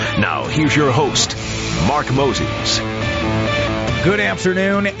Now, here's your host, Mark Moses. Good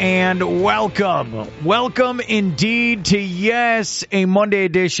afternoon and welcome. Welcome indeed to, a Monday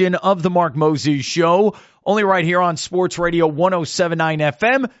edition of the Mark Moses Show. Only right here on Sports Radio 107.9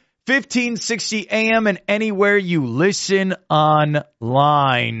 FM, 1560 AM, and anywhere you listen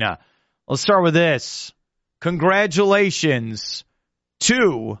online. Let's start with this. Congratulations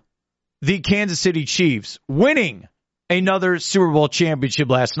to the Kansas City Chiefs winning another Super Bowl championship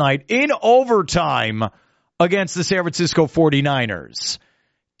last night in overtime against the San Francisco 49ers.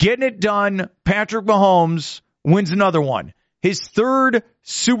 Getting it done, Patrick Mahomes wins another one. His third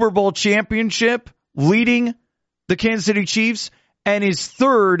Super Bowl championship leading the Kansas City Chiefs and his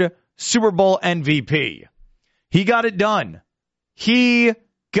third Super Bowl MVP. He got it done. He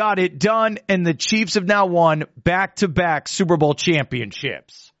got it done, and the Chiefs have now won back-to-back Super Bowl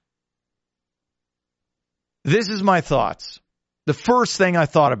championships. This is my thoughts. The first thing I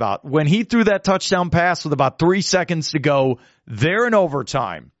thought about when he threw that touchdown pass with about 3 seconds to go there in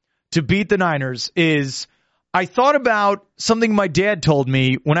overtime to beat the Niners is I thought about something my dad told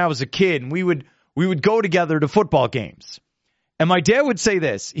me when I was a kid, and we would go together to football games. And my dad would say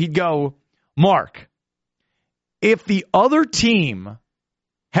this. He'd go, Mark, if the other team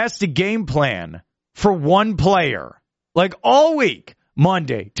has to game plan for one player, like all week,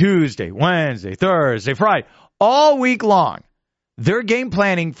 Monday, Tuesday, Wednesday, Thursday, Friday, all week long, they're game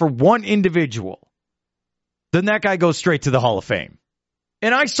planning for one individual, then that guy goes straight to the Hall of Fame.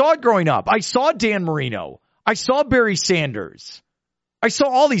 And I saw it growing up. I saw Dan Marino. I saw Barry Sanders. I saw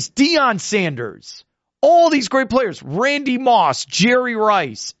all these Deion Sanders, all these great players, Randy Moss, Jerry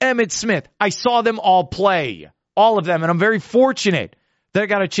Rice, Emmitt Smith. I saw them all play, all of them, and I'm very fortunate that I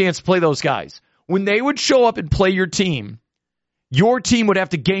got a chance to play those guys. When they would show up and play your team would have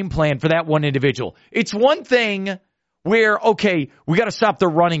to game plan for that one individual. It's one thing where, okay, we got to stop the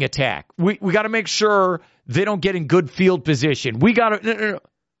running attack. We got to make sure they don't get in good field position. We got to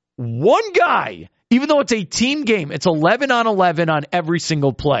one guy, even though it's a team game, it's 11 on 11 on every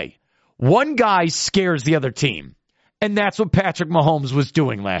single play. One guy scares the other team. And that's what Patrick Mahomes was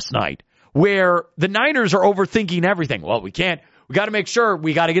doing last night, where the Niners are overthinking everything. Well, we got to make sure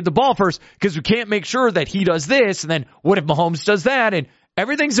we got to get the ball first because we can't make sure that he does this. And then what if Mahomes does that? And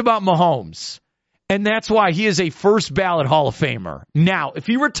everything's about Mahomes. And that's why he is a first ballot Hall of Famer. Now, if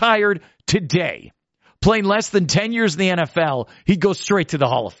he retired today, playing less than 10 years in the NFL, he'd go straight to the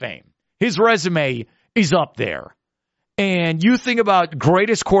Hall of Fame. His resume is up there. And you think about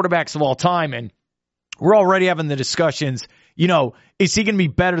greatest quarterbacks of all time, and we're already having the discussions, is he going to be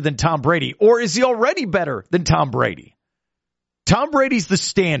better than Tom Brady? Or is he already better than Tom Brady? Tom Brady's the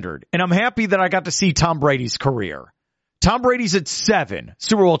standard, and I'm happy that I got to see Tom Brady's career. Tom Brady's at 7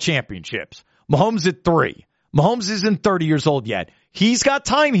 Super Bowl championships. Mahomes at 3. Mahomes isn't 30 years old yet. He's got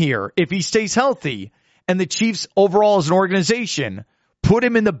time here if he stays healthy, and the Chiefs overall as an organization put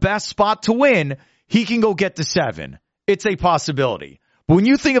him in the best spot to win. He can go get to 7. It's a possibility. But when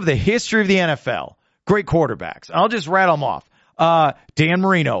you think of the history of the NFL, great quarterbacks, I'll just rattle them off. Dan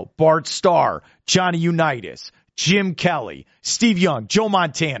Marino, Bart Starr, Johnny Unitas, Jim Kelly, Steve Young, Joe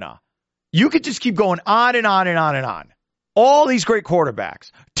Montana. You could just keep going on and on and on and on. All these great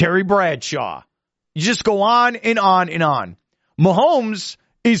quarterbacks. Terry Bradshaw. You just go on and on and on. Mahomes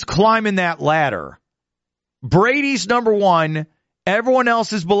is climbing that ladder. Brady's number 1. Everyone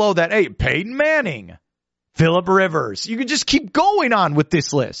else is below that. Hey, Peyton Manning, Phillip Rivers. You can just keep going on with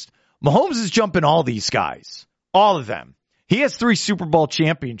this list. Mahomes is jumping all these guys. All of them. He has 3 Super Bowl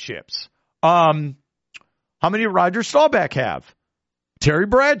championships. How many did Roger Staubach have? Terry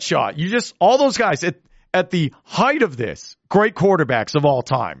Bradshaw. All those guys at the height of this, great quarterbacks of all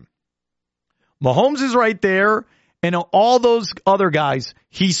time. Mahomes is right there, and all those other guys,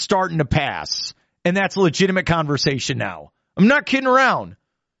 he's starting to pass. And that's a legitimate conversation now. I'm not kidding around.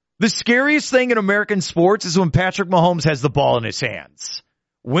 The scariest thing in American sports is when Patrick Mahomes has the ball in his hands.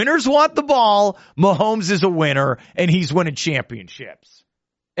 Winners want the ball. Mahomes is a winner, and he's winning championships.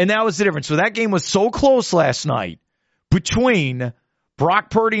 And that was the difference. So that game was so close last night between Brock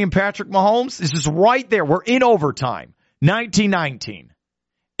Purdy and Patrick Mahomes. This is right there. We're in overtime, 19-19.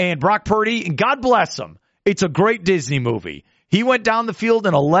 And Brock Purdy, and God bless him, it's a great Disney movie. He went down the field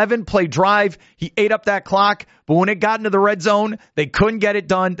in 11-play drive. He ate up that clock. But when it got into the red zone, they couldn't get it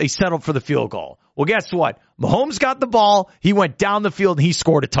done. They settled for the field goal. Well, guess what? Mahomes got the ball. He went down the field, and he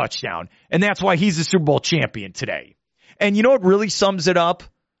scored a touchdown. And that's why he's the Super Bowl champion today. And you know what really sums it up?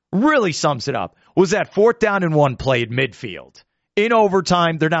 Was that 4th down and 1 play at midfield. In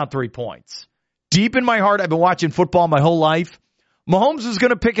overtime, they're down 3 points. Deep in my heart, I've been watching football my whole life. Mahomes was going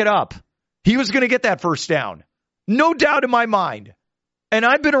to pick it up. He was going to get that first down. No doubt in my mind. And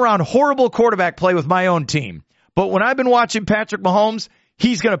I've been around horrible quarterback play with my own team. But when I've been watching Patrick Mahomes,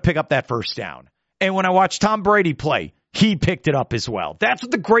 he's going to pick up that first down. And when I watch Tom Brady play, he picked it up as well. That's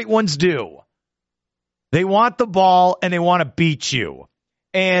what the great ones do. They want the ball and they want to beat you.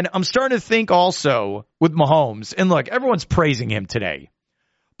 And I'm starting to think also with Mahomes, and look, everyone's praising him today.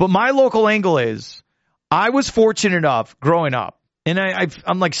 But my local angle is, I was fortunate enough growing up, and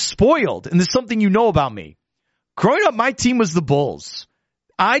I'm like spoiled, and this is something you know about me. Growing up, my team was the Bulls.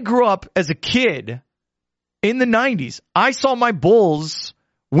 I grew up as a kid in the 90s. I saw my Bulls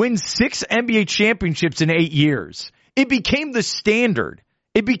win 6 NBA championships in 8 years. It became the standard.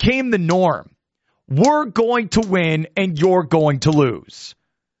 It became the norm. We're going to win, and you're going to lose.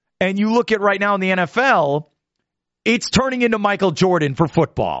 And you look at right now in the NFL, it's turning into Michael Jordan for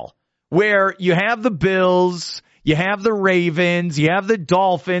football, where you have the Bills, you have the Ravens, you have the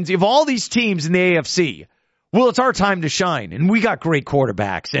Dolphins, you have all these teams in the AFC. Well, it's our time to shine, and we got great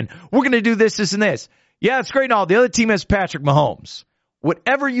quarterbacks, and we're going to do this, this, and this. Yeah, it's great and all. The other team has Patrick Mahomes.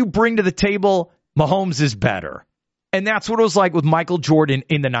 Whatever you bring to the table, Mahomes is better. And that's what it was like with Michael Jordan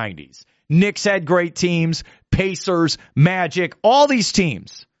in the 90s. Knicks had great teams, Pacers, Magic, all these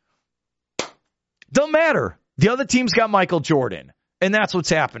teams. Don't matter. The other team's got Michael Jordan. And that's what's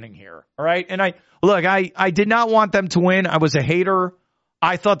happening here. All right. And I did not want them to win. I was a hater.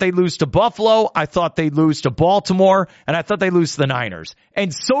 I thought they'd lose to Buffalo. I thought they'd lose to Baltimore. And I thought they'd lose to the Niners.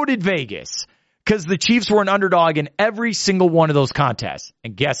 And so did Vegas. Because the Chiefs were an underdog in every single one of those contests.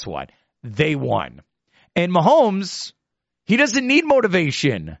 And guess what? They won. And Mahomes, he doesn't need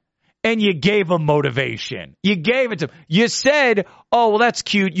motivation. And you gave him motivation. You gave it to him. You said, oh, well, that's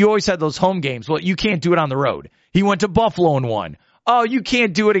cute. You always had those home games. Well, you can't do it on the road. He went to Buffalo and won. Oh, you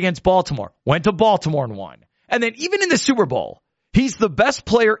can't do it against Baltimore. Went to Baltimore and won. And then even in the Super Bowl, he's the best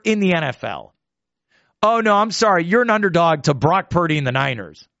player in the NFL. Oh, no, I'm sorry. You're an underdog to Brock Purdy and the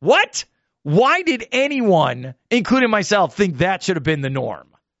Niners. What? Why did anyone, including myself, think that should have been the norm?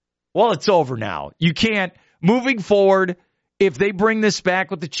 Well, it's over now. You can't. Moving forward, if they bring this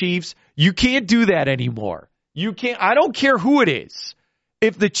back with the Chiefs, you can't do that anymore. You can't. I don't care who it is.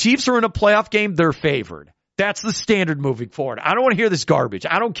 If the Chiefs are in a playoff game, they're favored. That's the standard moving forward. I don't want to hear this garbage.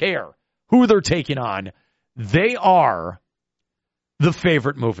 I don't care who they're taking on. They are the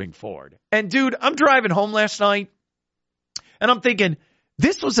favorite moving forward. And, dude, I'm driving home last night, and I'm thinking,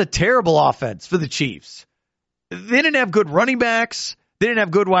 this was a terrible offense for the Chiefs. They didn't have good running backs. They didn't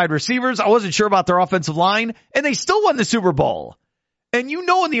have good wide receivers. I wasn't sure about their offensive line, and they still won the Super Bowl. And you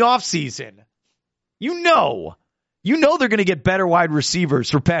know in the offseason, you know they're going to get better wide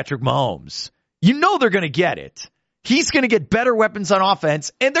receivers for Patrick Mahomes. You know they're going to get it. He's going to get better weapons on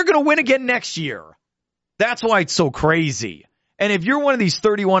offense, and they're going to win again next year. That's why it's so crazy. And if you're one of these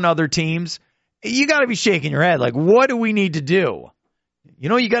 31 other teams, you got to be shaking your head. Like, what do we need to do? You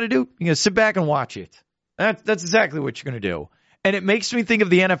know what you got to do? You got to sit back and watch it. That's exactly what you're going to do. And it makes me think of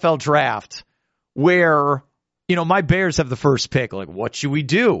the NFL draft where, you know, my Bears have the first pick. Like, what should we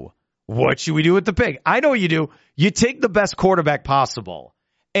do? What should we do with the pick? I know what you do. You take the best quarterback possible.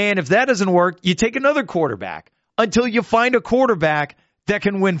 And if that doesn't work, you take another quarterback until you find a quarterback that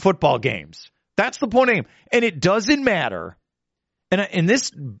can win football games. That's the point of the game. And it doesn't matter. And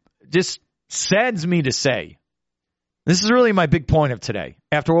this just saddens me to say, this is really my big point of today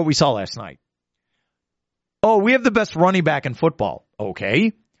after what we saw last night. Oh, we have the best running back in football.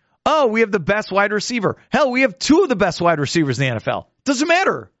 Okay. Oh, we have the best wide receiver. Hell, we have 2 of the best wide receivers in the NFL. Doesn't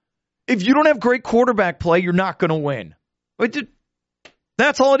matter. If you don't have great quarterback play, you're not going to win.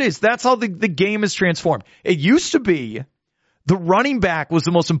 That's all it is. That's how the game is transformed. It used to be the running back was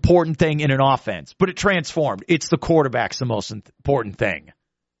the most important thing in an offense, but it transformed. It's the quarterback's the most important thing.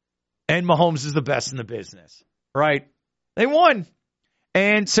 And Mahomes is the best in the business, right? They won.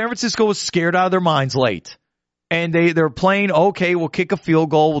 And San Francisco was scared out of their minds late. And they're playing, okay, we'll kick a field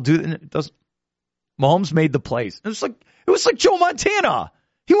goal. We'll do it. Mahomes made the plays. It was like Joe Montana.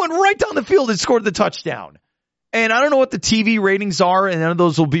 He went right down the field and scored the touchdown. And I don't know what the TV ratings are, and none of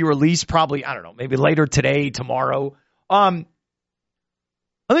those will be released probably, I don't know, maybe later today, tomorrow. I think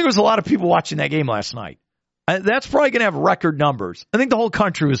there was a lot of people watching that game last night. That's probably going to have record numbers. I think the whole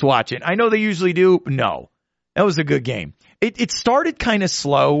country was watching. I know they usually do. No, that was a good game. It started kind of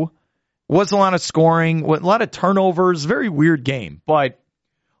slow. Wasn't a lot of scoring, a lot of turnovers, very weird game. But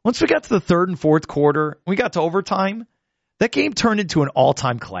once we got to the third and fourth quarter, we got to overtime, that game turned into an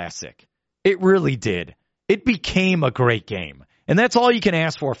all-time classic. It really did. It became a great game. And that's all you can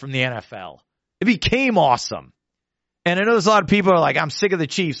ask for from the NFL. It became awesome. And I know there's a lot of people who are like, I'm sick of the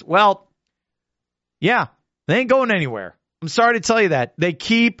Chiefs. Well, yeah, they ain't going anywhere. I'm sorry to tell you that. They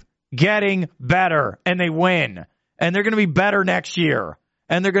keep getting better, and they win. And they're going to be better next year.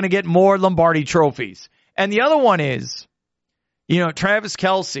 and they're going to get more Lombardi trophies. And the other one is, Travis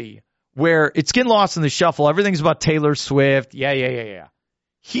Kelce, where it's getting lost in the shuffle. Everything's about Taylor Swift. Yeah.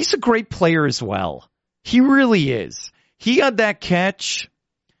 He's a great player as well. He really is. He had that catch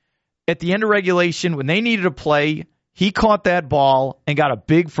at the end of regulation when they needed a play. He caught that ball and got a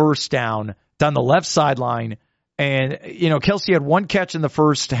big first down down the left sideline. And, Kelce had one catch in the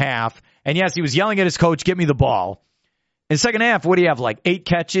first half. And yes, he was yelling at his coach, get me the ball. In the second half, what do you have, like 8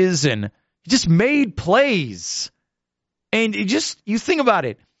 catches? And he just made plays. And you think about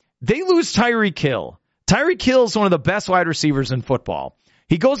it. They lose Tyreek Hill. Tyreek Hill is one of the best wide receivers in football.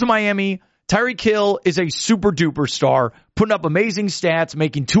 He goes to Miami. Tyreek Hill is a super duper star, putting up amazing stats,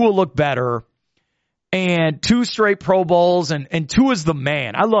 making Tua look better. And 2 straight Pro Bowls, and Tua's the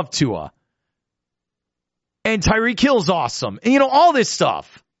man. I love Tua. And Tyreek Hill's awesome. And, all this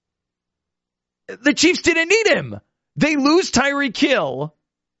stuff. The Chiefs didn't need him. They lose Tyreek Hill,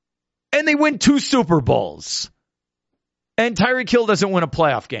 and they win 2 Super Bowls. And Tyreek Hill doesn't win a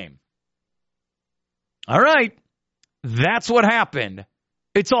playoff game. All right. That's what happened.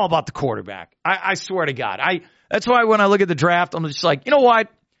 It's all about the quarterback. I swear to God. That's why when I look at the draft, I'm just like, you know what?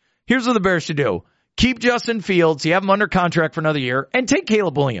 Here's what the Bears should do. Keep Justin Fields. You have him under contract for another year. And take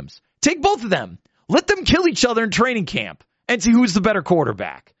Caleb Williams. Take both of them. Let them kill each other in training camp and see who's the better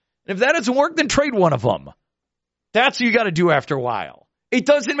quarterback. And if that doesn't work, then trade one of them. That's what you got to do after a while. It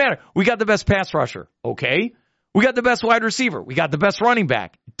doesn't matter. We got the best pass rusher. Okay. We got the best wide receiver. We got the best running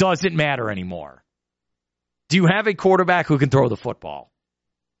back. Doesn't matter anymore. Do you have a quarterback who can throw the football?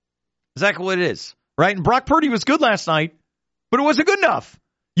 Exactly what it is. Right? And Brock Purdy was good last night, but it wasn't good enough.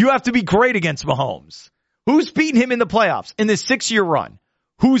 You have to be great against Mahomes. Who's beaten him in the playoffs in this 6-year run?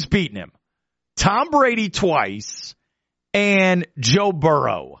 Who's beaten him? Tom Brady twice and Joe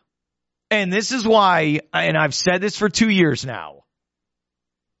Burrow. And this is why, and I've said this for 2 years now,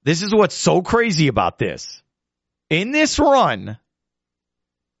 this is what's so crazy about this. In this run,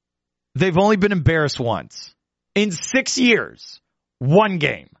 they've only been embarrassed once. In 6 years, 1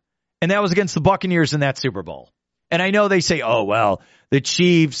 game. And that was against the Buccaneers in that Super Bowl. And I know they say, oh, well, the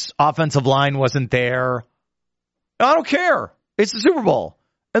Chiefs' offensive line wasn't there. I don't care. It's the Super Bowl.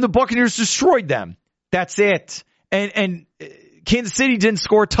 And the Buccaneers destroyed them. That's it. And Kansas City didn't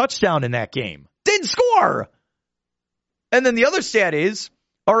score a touchdown in that game. Didn't score. And then the other stat is,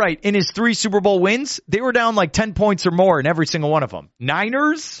 all right, in his 3 Super Bowl wins, they were down like 10 points or more in every single one of them.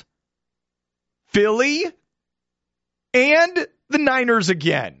 Niners, Philly, and the Niners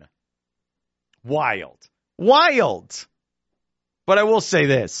again. Wild. But I will say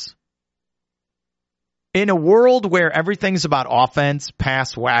this. In a world where everything's about offense,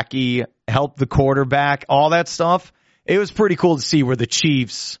 pass wacky, help the quarterback, all that stuff, it was pretty cool to see where the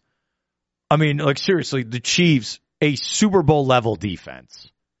Chiefs, seriously, the Chiefs, a Super Bowl level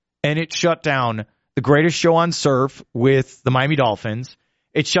defense. And it shut down the greatest show on surf with the Miami Dolphins.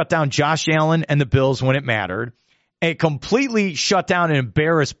 It shut down Josh Allen and the Bills when it mattered. It completely shut down and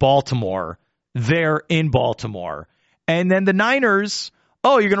embarrassed Baltimore there in Baltimore. And then the Niners,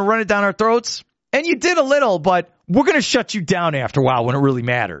 you're going to run it down our throats? And you did a little, but we're going to shut you down after a while when it really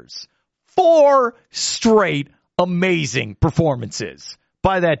matters. 4 straight amazing performances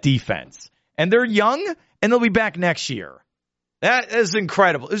by that defense. And they're young, and they'll be back next year. That is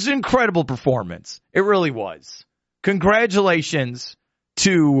incredible. It was an incredible performance. It really was. Congratulations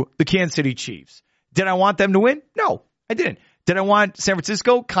to the Kansas City Chiefs. Did I want them to win? No, I didn't. Did I want San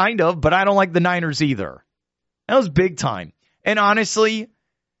Francisco? Kind of, but I don't like the Niners either. That was big time. And honestly,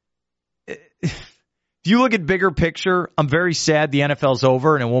 if you look at bigger picture, I'm very sad the NFL's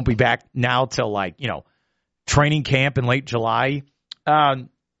over and it won't be back now till training camp in late July. I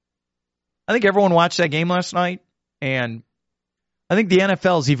think everyone watched that game last night, and I think the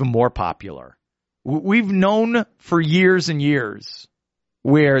NFL is even more popular. We've known for years and years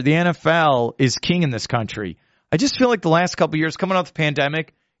where the NFL is king in this country. I just feel like the last couple of years, coming off the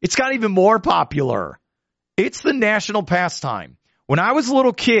pandemic, it's got even more popular. It's the national pastime. When I was a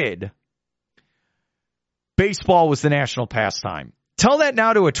little kid, baseball was the national pastime. Tell that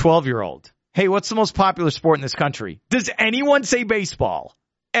now to a 12-year-old. Hey, what's the most popular sport in this country? Does anyone say baseball?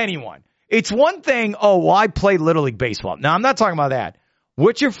 Anyone. It's one thing, I play Little League baseball. Now, I'm not talking about that.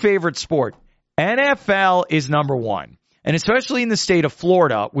 What's your favorite sport? NFL is number 1. And especially in the state of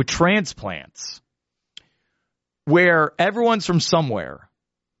Florida with transplants, where everyone's from somewhere.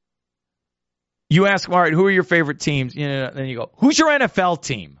 You ask, all right, who are your favorite teams? Then you go, who's your NFL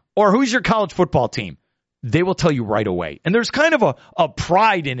team? Or who's your college football team? They will tell you right away. And there's kind of a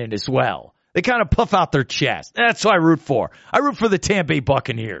pride in it as well. They kind of puff out their chest. That's who I root for. I root for the Tampa Bay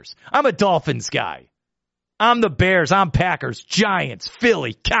Buccaneers. I'm a Dolphins guy. I'm the Bears, I'm Packers, Giants,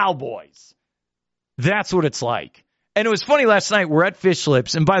 Philly, Cowboys. That's what it's like. And it was funny last night, we're at Fish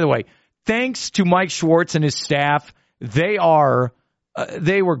Lips, and by the way, thanks to Mike Schwartz and his staff, they were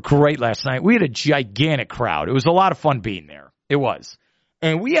great last night. We had a gigantic crowd. It was a lot of fun being there. It was.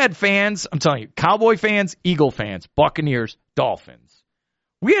 And we had fans, I'm telling you, Cowboy fans, Eagle fans, Buccaneers, Dolphins.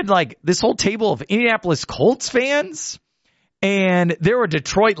 We had like this whole table of Indianapolis Colts fans, and there were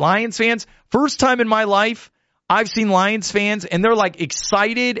Detroit Lions fans. First time in my life I've seen Lions fans, and they're like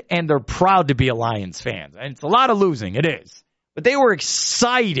excited and they're proud to be a Lions fan. And it's a lot of losing, it is. But they were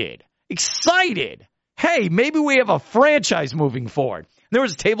excited. Excited. Hey, maybe we have a franchise moving forward. There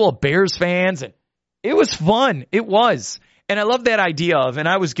was a table of Bears fans, and it was fun. It was. And I love that idea of, and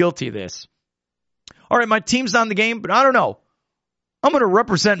I was guilty of this. All right, my team's not in the game, but I don't know. I'm going to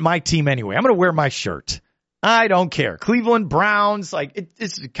represent my team anyway. I'm going to wear my shirt. I don't care. Cleveland Browns, like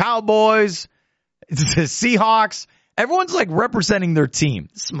it's the Cowboys, it's the Seahawks. Everyone's like representing their team.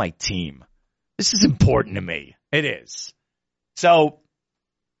 This is my team. This is important to me. It is. So,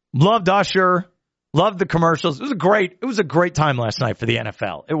 loved Usher. Loved the commercials. It was a great time last night for the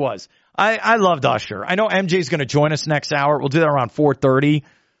NFL. It was. I loved Usher. I know MJ's going to join us next hour. We'll do that around 4:30.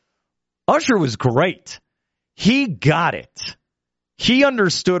 Usher was great. He got it. He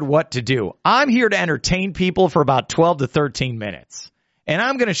understood what to do. I'm here to entertain people for about 12 to 13 minutes. And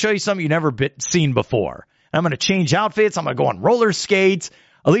I'm going to show you something you've never seen before. I'm going to change outfits. I'm going to go on roller skates.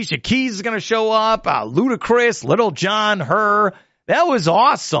 Alicia Keys is going to show up. Ludacris, Little John, her. That was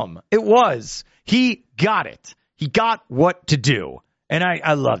awesome. It was. He got it. He got what to do. And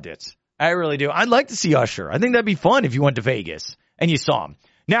I loved it. I really do. I'd like to see Usher. I think that'd be fun if you went to Vegas and you saw him.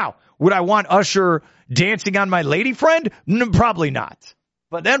 Now, would I want Usher dancing on my lady friend? Probably not.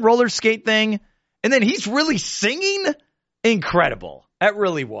 But that roller skate thing, and then he's really singing? Incredible. That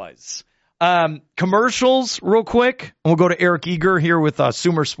really was. Commercials real quick. And we'll go to Eric Eager here with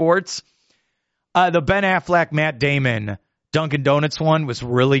Sumer Sports. The Ben Affleck, Matt Damon, Dunkin' Donuts one was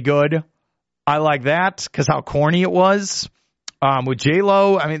really good. I like that because how corny it was. With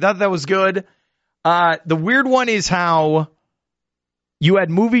J-Lo, I mean, that was good. The weird one is how you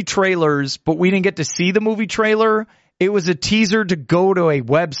had movie trailers, but we didn't get to see the movie trailer. It was a teaser to go to a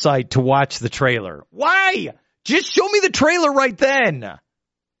website to watch the trailer. Why? Just show me the trailer right then.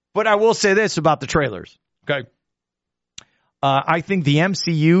 But I will say this about the trailers. Okay. I think the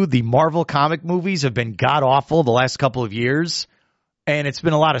MCU, the Marvel comic movies, have been god-awful the last couple of years. And it's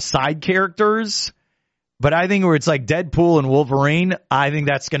been a lot of side characters. But I think where it's like Deadpool and Wolverine, I think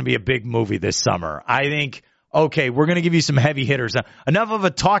that's going to be a big movie this summer. I think, okay, we're going to give you some heavy hitters. Enough of a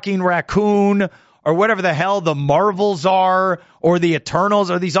talking raccoon or whatever the hell the Marvels are or the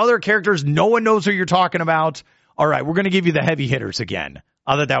Eternals or these other characters no one knows who you're talking about. All right, we're going to give you the heavy hitters again.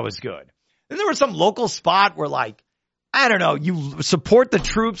 I thought that was good. Then there was some local spot where like, I don't know, you support the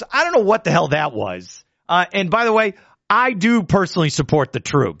troops. I don't know what the hell that was. And by the way, I do personally support the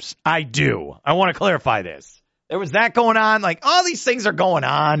troops. I do. I want to clarify this. There was that going on. Like, all these things are going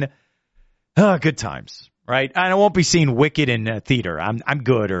on. Good times, right? And I won't be seeing Wicked in theater. I'm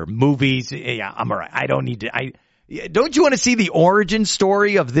good. Or movies. Yeah, I'm all right. I don't need to. Don't you want to see the origin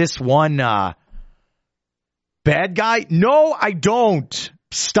story of this one bad guy? No, I don't.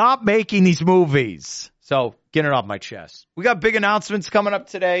 Stop making these movies. So, get it off my chest. We got big announcements coming up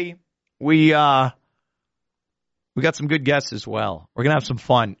today. We got some good guests as well. We're going to have some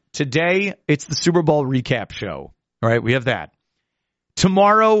fun. Today, it's the Super Bowl recap show. All right, we have that.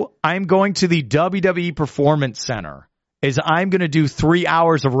 Tomorrow, I'm going to the WWE Performance Center as I'm going to do 3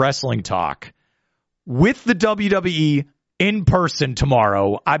 hours of wrestling talk with the WWE in person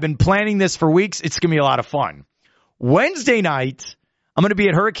tomorrow. I've been planning this for weeks. It's going to be a lot of fun. Wednesday night, I'm going to be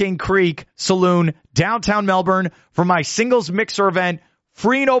at Hurricane Creek Saloon, downtown Melbourne, for my singles mixer event.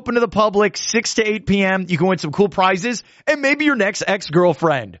 Free and open to the public, 6 to 8 p.m. You can win some cool prizes and maybe your next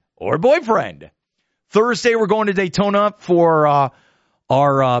ex-girlfriend or boyfriend. Thursday, we're going to Daytona for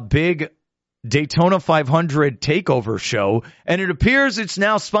our big Daytona 500 takeover show. And it appears it's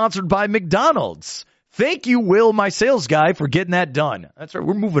now sponsored by McDonald's. Thank you, Will, my sales guy, for getting that done. That's right.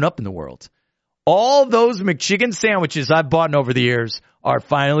 We're moving up in the world. All those McChicken sandwiches I've bought over the years are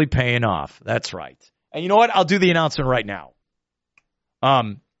finally paying off. That's right. And you know what? I'll do the announcement right now.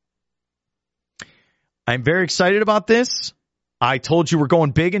 I'm very excited about this. I told you we're going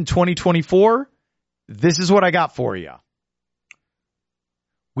big in 2024. This is what I got for you.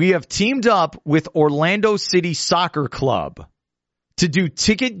 We have teamed up with Orlando City Soccer Club to do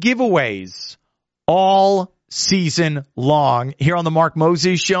ticket giveaways all season long here on the Mark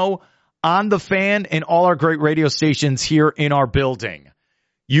Moses Show, on The Fan, and all our great radio stations here in our building.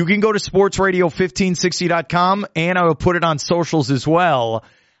 You can go to sportsradio1560.com, and I will put it on socials as well,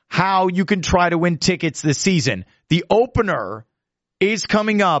 how you can try to win tickets this season. The opener is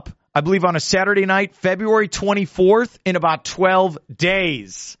coming up, I believe, on a Saturday night, February 24th, in about 12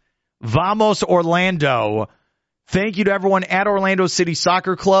 days. Vamos Orlando. Thank you to everyone at Orlando City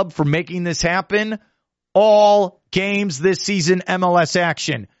Soccer Club for making this happen. All games this season, MLS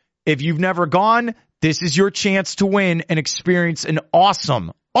action. If you've never gone, this is your chance to win and experience an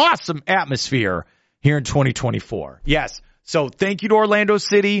awesome atmosphere here in 2024. Yes. So thank you to Orlando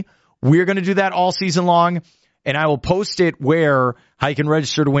City. We're going to do that all season long, and I will post it how you can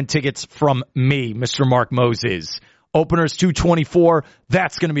register to win tickets from me, Mr. Mark Moses. Openers 224.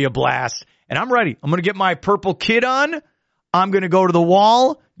 That's going to be a blast. And I'm ready. I'm going to get my purple kit on. I'm going to go to the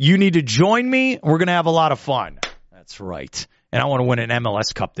wall. You need to join me. We're going to have a lot of fun. That's right. And I want to win an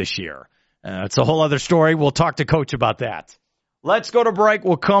MLS Cup this year. It's a whole other story. We'll talk to Coach about that. Let's go to break.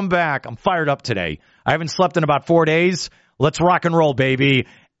 We'll come back. I'm fired up today. I haven't slept in about 4 days. Let's rock and roll, baby.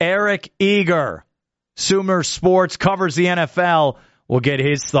 Eric Eager, Sumer Sports, covers the NFL. We'll get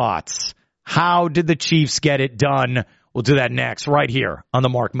his thoughts. How did the Chiefs get it done? We'll do that next, right here on the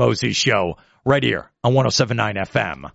Mark Moses Show, right here on 107.9 FM.